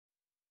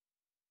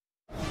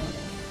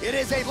It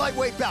is a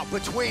lightweight bout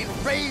between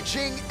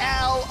Raging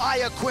Al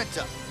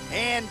Iaquinta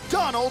and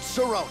Donald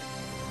Cerrone.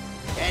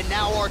 And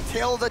now our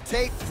tale of the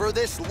tape for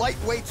this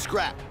lightweight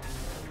scrap.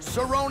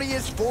 Cerrone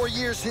is 4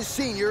 years his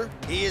senior.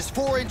 He is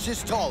 4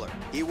 inches taller.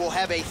 He will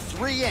have a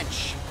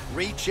 3-inch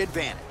reach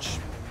advantage.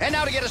 And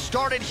now to get us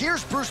started,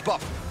 here's Bruce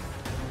Buffer.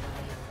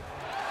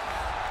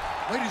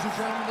 Ladies and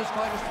gentlemen, this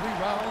fight is 3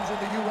 rounds in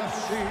the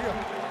UFC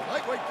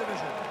lightweight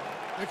division.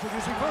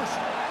 Introducing first,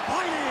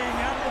 fighting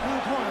out of the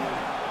blue corner.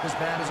 This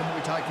man is a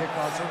Muay Thai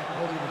kickboxer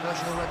holding a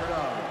professional record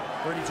of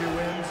 32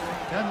 wins,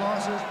 10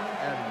 losses,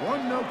 and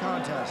 1 no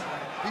contest.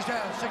 He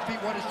stands 6 feet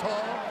 1 inches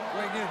tall,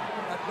 weighing in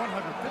at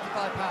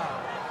 155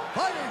 pounds.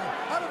 Fighting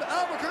out of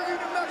Albuquerque,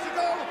 New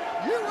Mexico,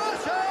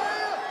 USA,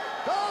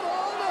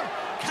 Donald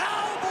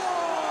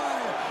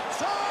Cowboy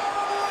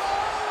Cerrone!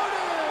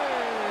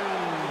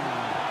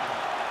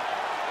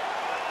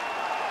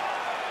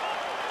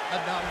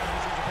 And now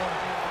introducing his opponent,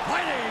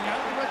 fighting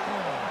out of the red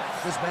corner.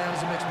 This man is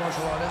a mixed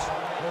martial artist,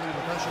 holding a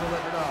professional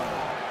record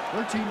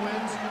of 13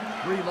 wins,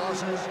 3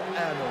 losses,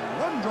 and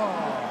 1 draw.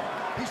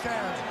 He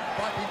stands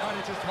 5 feet 9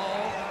 inches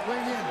tall,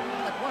 weighing in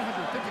at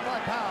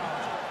 155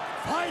 pounds.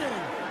 Fighting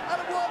out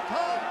of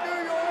Waltham,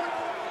 New York,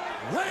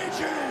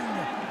 Raging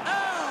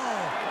Al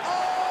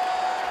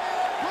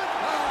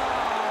Iaquinta!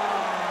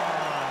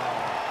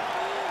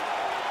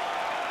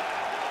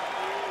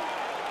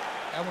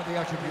 And when the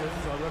action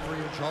begins, our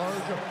referee in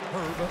charge,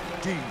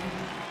 Herb Dean.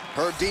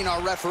 Herb Dean,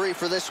 our referee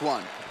for this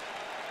one.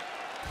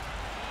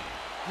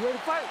 You ready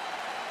to fight?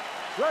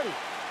 Ready.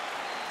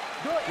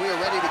 Good. We are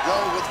ready to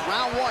go with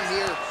round 1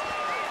 here.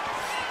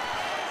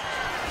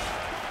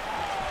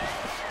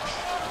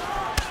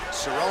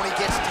 Cerrone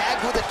gets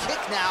tagged with a kick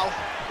now.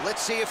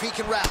 Let's see if he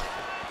can rally.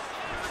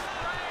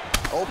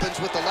 Opens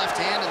with the left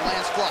hand and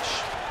lands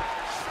flush.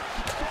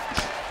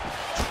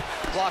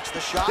 Blocks the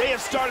shot. They have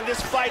started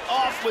this fight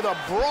off with a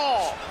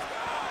brawl.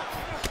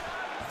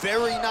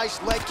 Very nice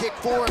leg kick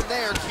for him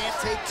there. Can't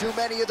take too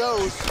many of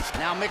those.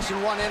 Now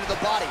mixing one into the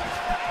body.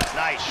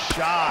 Nice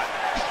shot.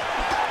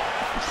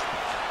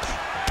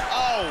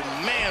 Oh,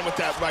 man, with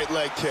that right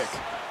leg kick.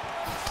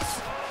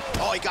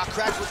 Oh, he got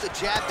cracked with the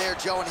jab there,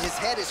 Joe, and his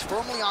head is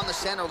firmly on the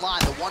center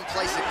line, the one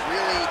place it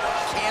really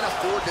can't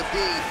afford to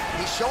be.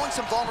 He's showing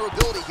some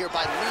vulnerability here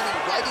by leaning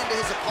right into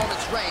his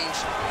opponent's range.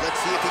 Let's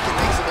see if he can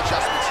make some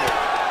adjustments here.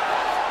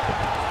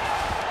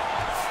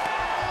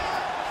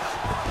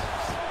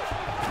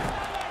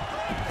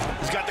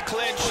 He's got the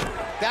clinch.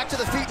 Back to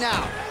the feet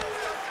now.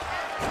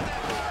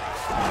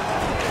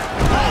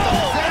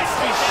 Oh, Fence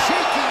is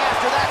shaking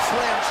after that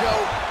slam,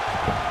 Joe.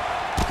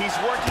 He's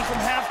working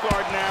from half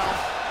guard now.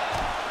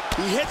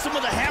 He hits him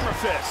with a hammer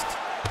fist.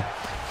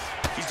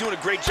 He's doing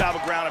a great job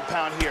of ground and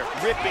pound here.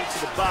 Ripping to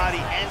the body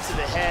and to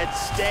the head,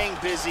 staying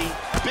busy.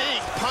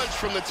 Big punch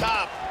from the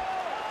top.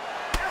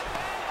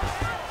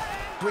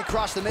 We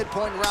cross the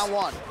midpoint in round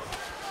 1.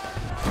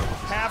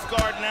 Half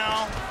guard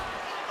now.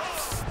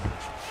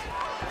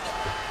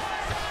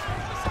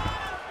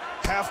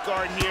 Half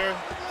guard here.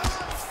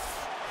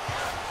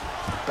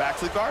 Back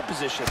to the guard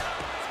position.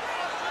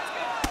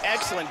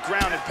 Excellent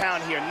ground and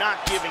pound here,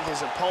 not giving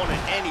his opponent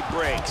any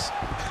breaks.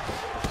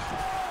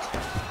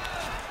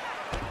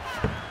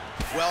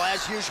 Well,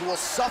 as usual,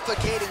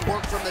 suffocating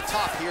work from the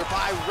top here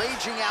by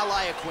Raging Al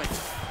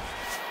Iaquinta.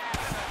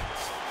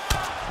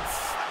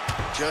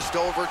 Just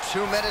over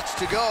 2 minutes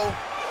to go.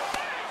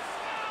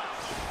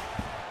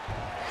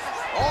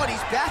 Oh, and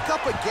he's back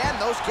up again.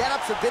 Those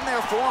get-ups have been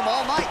there for him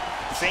all night.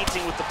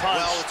 Feinting with the punch.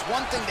 Well, it's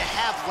one thing to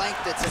have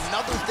length, it's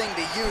another thing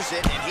to use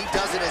it, and he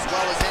does it as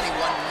well as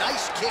anyone.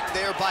 Nice kick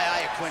there by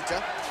Iaquinta.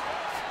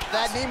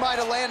 That knee might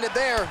have landed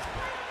there.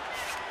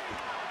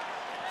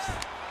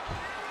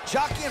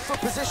 Jockeying for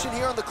position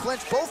here on the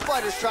clinch. Both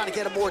fighters trying to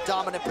get a more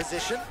dominant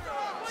position.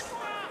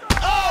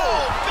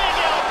 Oh, big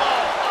elbow.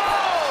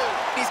 Oh!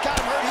 He's got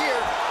him hurt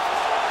here.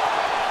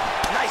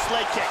 Nice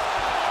leg kick.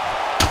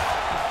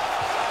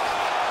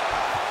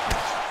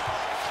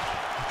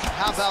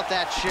 How about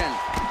that shin?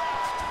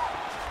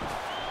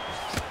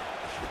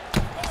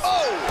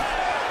 Oh!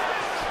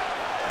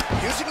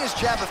 Using his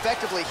jab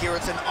effectively here,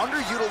 it's an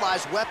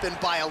underutilized weapon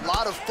by a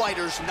lot of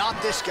fighters, not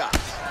this guy.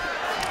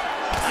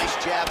 Nice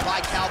jab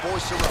by Cowboy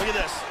Cerrone. Look at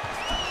this.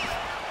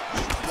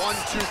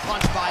 1-2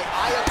 punch by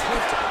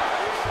Iaquinta.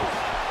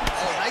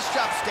 Oh, nice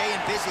job staying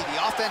busy. The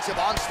offensive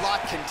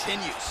onslaught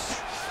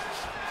continues.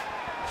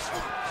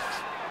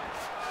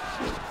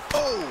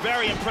 Oh!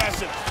 Very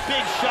impressive.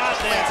 Big shot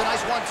there. That's a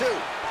nice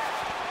 1-2.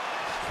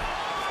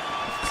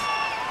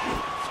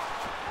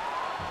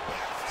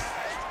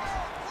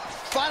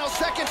 Final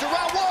seconds of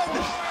round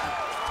 1.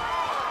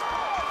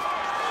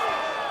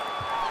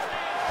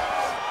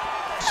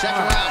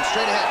 Second round,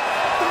 straight ahead.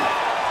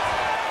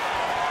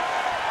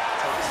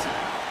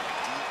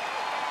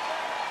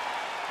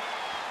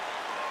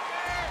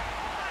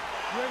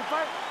 You ready to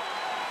fight?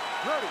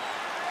 Ready.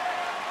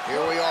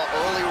 Here we are,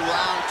 early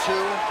round 2.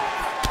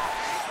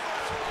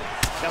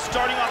 Now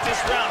starting off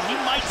this round, he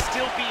might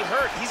still be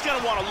hurt. He's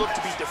gonna wanna look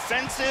to be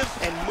defensive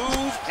and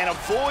move and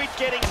avoid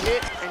getting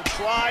hit and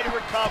try to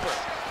recover.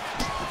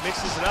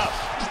 Mixes it up.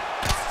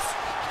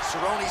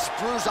 Cerrone's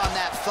bruise on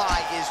that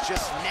thigh is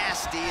just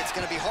nasty. It's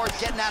going to be hard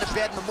getting out of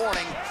bed in the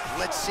morning.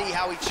 Let's see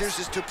how he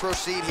chooses to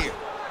proceed here.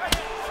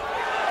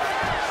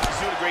 He's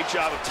doing a great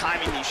job of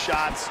timing these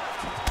shots.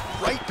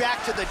 Right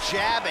back to the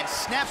jab and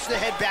snaps the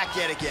head back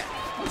yet again.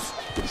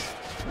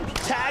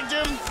 Tagged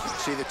him.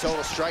 See the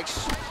total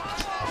strikes.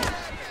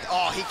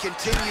 Oh, he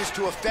continues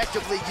to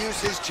effectively use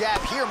his jab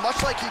here,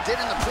 much like he did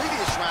in the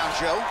previous round,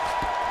 Joe.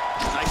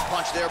 Nice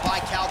punch there by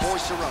Cowboy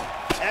Cerrone.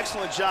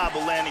 Excellent job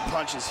of landing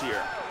punches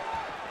here.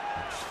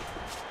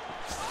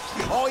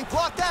 Oh, he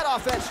blocked that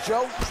offense,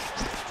 Joe.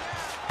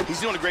 He's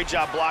doing a great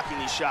job blocking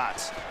these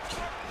shots.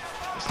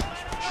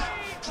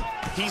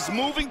 He's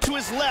moving to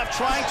his left,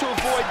 trying to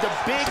avoid the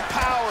big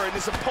power in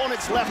his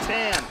opponent's left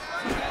hand.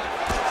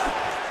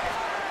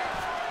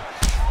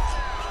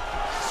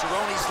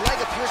 Cerrone's leg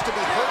appears to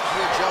be hurt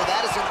here, Joe.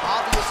 That is an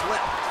obvious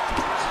limp.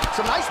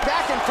 Some nice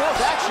back and forth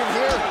action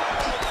here.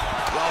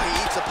 Well, he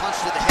eats a punch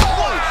to the head.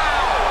 Wow!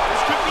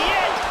 This could be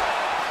it.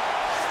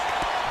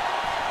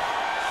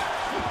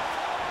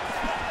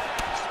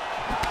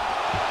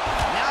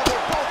 Now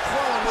they're both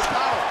throwing with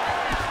power.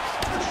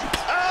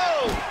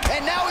 Oh!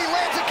 And now he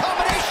lands a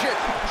combination.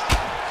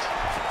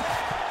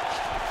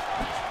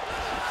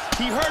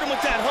 He hurt him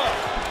with that hook.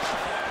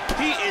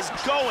 He is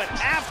going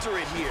after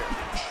it here.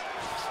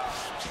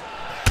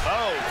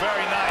 Oh,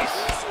 very nice.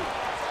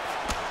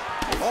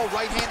 Oh,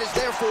 right hand is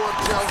there for him,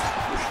 Joe.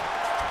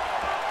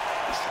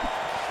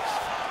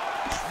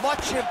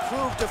 Much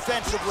improved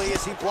defensively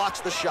as he blocks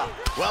the shot.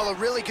 Well, a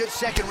really good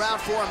second round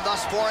for him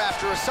thus far.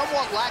 After a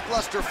somewhat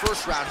lackluster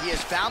first round, he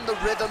has found the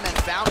rhythm and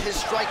found his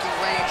striking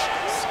range.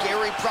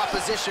 Scary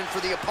proposition for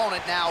the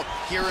opponent now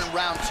here in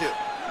round 2.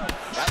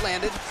 That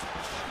landed.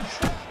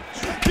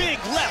 Big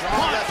left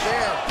punch. Left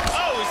there.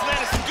 Oh, he's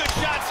landed some good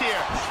shots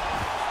here.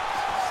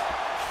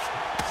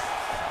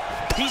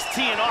 He's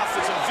teeing off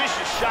with some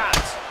vicious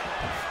shots.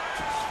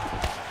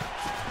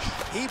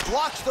 He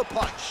blocks the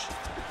punch.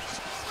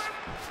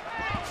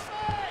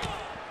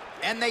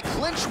 And they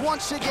clinch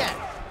once again.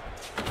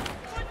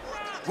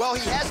 Well,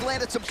 he has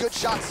landed some good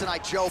shots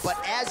tonight, Joe, but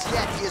as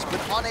yet he has been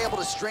unable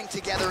to string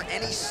together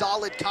any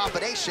solid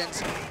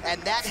combinations,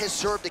 and that has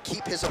served to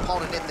keep his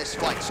opponent in this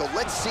fight. So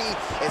let's see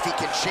if he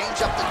can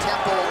change up the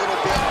tempo a little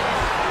bit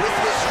with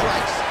his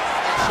strikes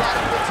and try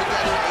to put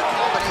together a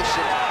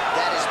combination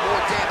that is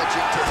more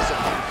damaging to his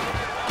opponent.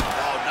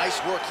 Oh, nice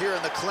work here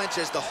in the clinch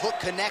as the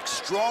hook connects.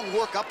 Strong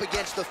work up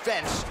against the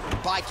fence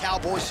by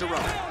Cowboy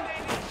Cerrone.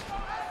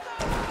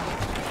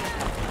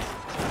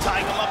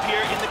 Tying him up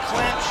here in the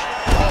clinch.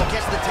 Oh,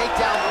 gets the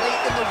takedown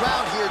late in the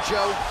round here,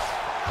 Joe.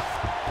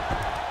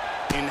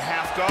 In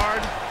half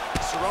guard.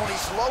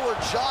 Cerrone's lower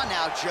jaw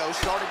now, Joe,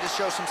 starting to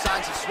show some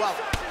signs of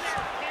swelling.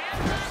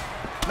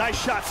 Nice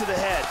shot to the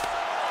head.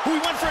 Ooh,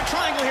 he went for a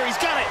triangle here. He's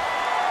got it.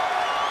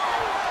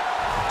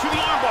 To the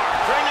armbar.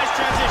 Very nice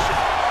transition.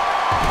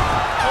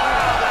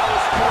 Wow, that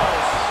was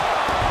close.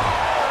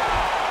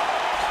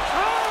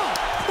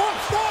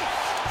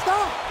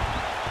 Stop!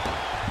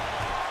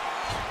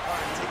 All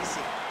right, take a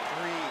seat.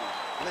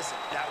 Breathe. Listen,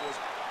 that was...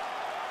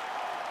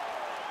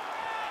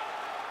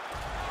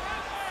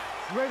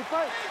 You ready to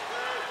fight?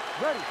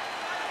 Ready.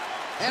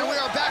 And we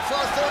are back for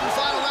our third and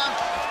final round.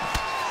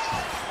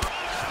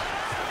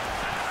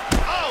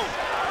 Oh!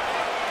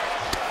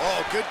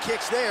 Oh, good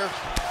kicks there.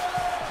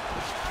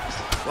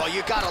 Well,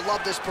 you gotta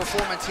love this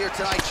performance here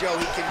tonight, Joe.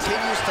 He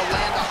continues to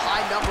land a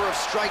high number of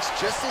strikes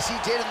just as he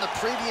did in the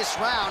previous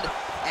round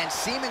and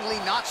seemingly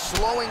not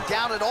slowing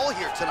down at all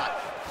here tonight.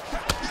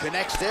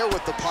 Connects there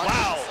with the punch.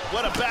 Wow,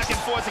 what a back and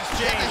forth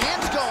exchange. Getting the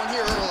hands going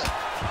here early.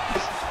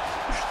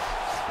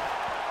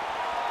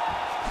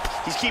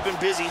 He's keeping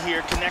busy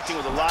here, connecting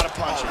with a lot of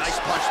punches. Oh, nice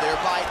punch there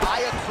by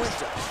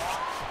Iaquinta.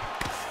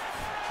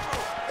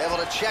 Able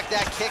to check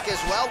that kick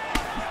as well.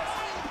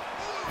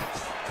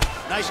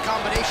 Nice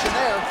combination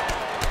there.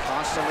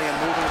 Constantly a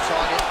moving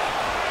target.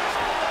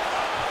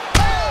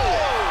 Oh!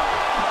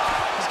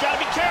 He's got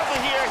to be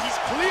careful here. He's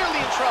clearly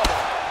in trouble.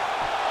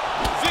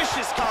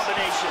 Vicious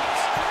combinations.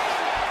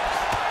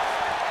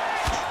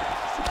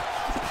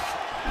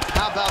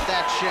 How about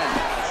that shin?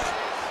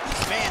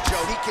 Man,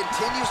 Joe, he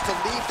continues to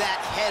leave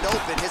that head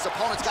open. His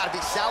opponent's got to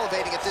be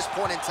salivating at this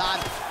point in time.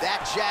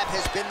 That jab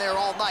has been there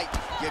all night.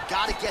 You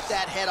got to get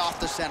that head off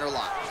the center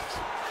line.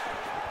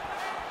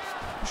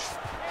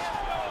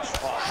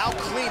 Oh, how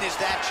clean is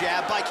that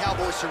jab by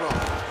Cowboy Cerrone?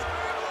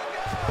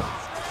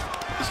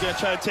 He's going to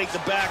try to take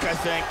the back, I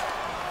think.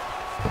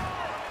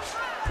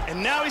 And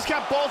now he's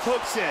got both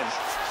hooks in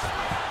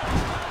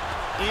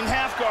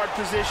half guard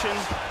position.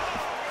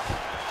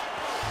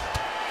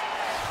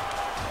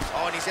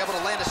 Oh, and he's able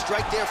to land a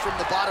strike there from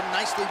the bottom.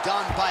 Nicely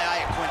done by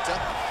Iaquinta.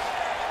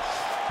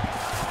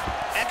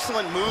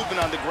 Excellent movement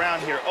on the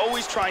ground here,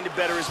 always trying to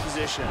better his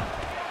position.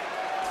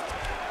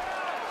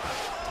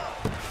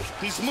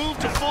 He's moved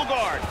to full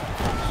guard.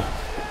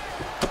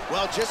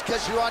 Well, just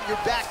because you're on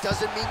your back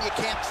doesn't mean you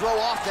can't throw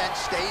offense.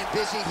 Staying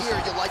busy here,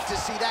 you like to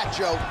see that,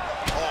 Joe.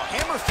 Oh,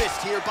 hammer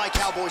fist here by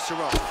Cowboy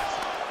Cerrone.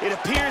 It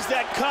appears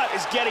that cut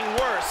is getting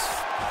worse.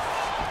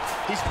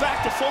 He's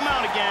back to full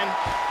mount again.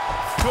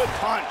 Good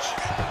punch.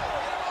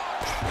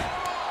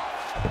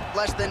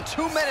 Less than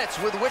 2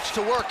 minutes with which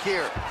to work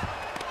here.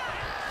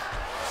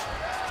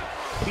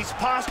 He's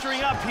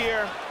posturing up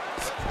here.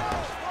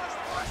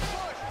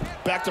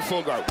 Back to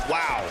full guard.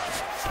 Wow.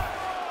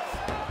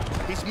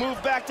 He's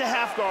moved back to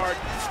half guard.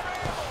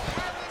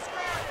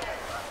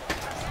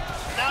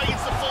 Now he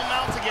gets the full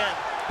mount again.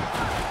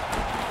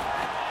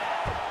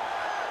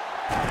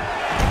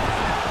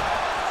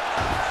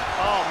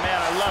 Oh,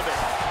 man, I love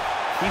it.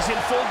 He's in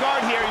full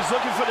guard here. He's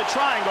looking for the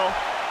triangle.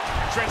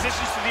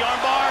 Transitions to the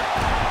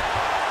armbar.